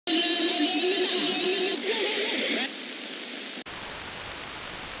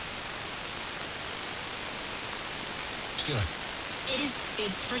spectacular.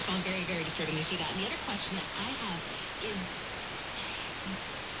 It's first of all very, very disturbing to see that. And the other question that I have is,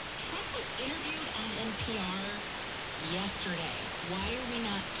 Trump was interviewed on NPR yesterday. Why are we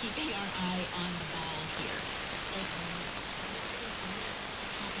not keeping our eye on the ball here? Like,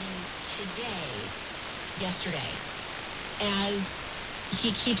 yesterday, as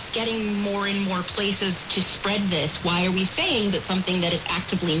he keeps getting more and more places to spread this, why are we saying that something that is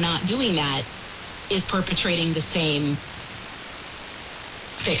actively not doing that is perpetrating the same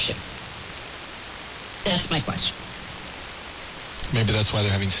fiction? That's my question. Maybe that's why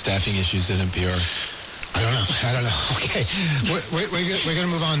they're having staffing issues at NPR. I don't know. Okay. We're going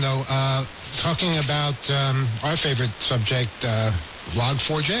to move on, though. Talking about our favorite subject,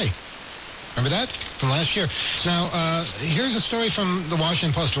 Log4j. Remember that from last year? Now, here's a story from the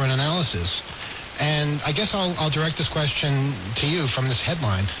Washington Post, or an analysis. And I guess I'll direct this question to you from this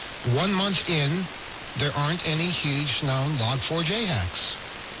headline. 1 month in, there aren't any huge known Log4j hacks.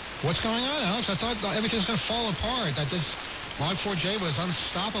 What's going on, Alex? I thought everything was going to fall apart, that this Log4j was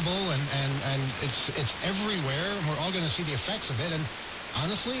unstoppable, and it's everywhere, and we're all going to see the effects of it. And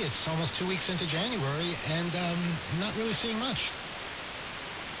honestly, it's almost 2 weeks into January, and I'm not really seeing much.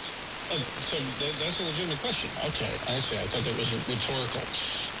 So that's a legitimate question. Okay, I see. I thought that was rhetorical.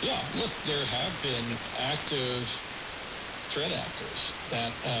 Yeah, look, there have been active threat actors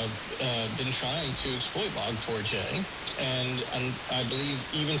that have been trying to exploit Log4j, and I believe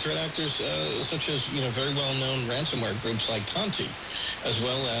even threat actors such as very well-known ransomware groups like Conti, as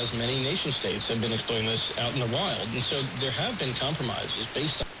well as many nation states have been exploiting this out in the wild. And so there have been compromises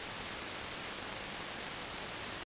based on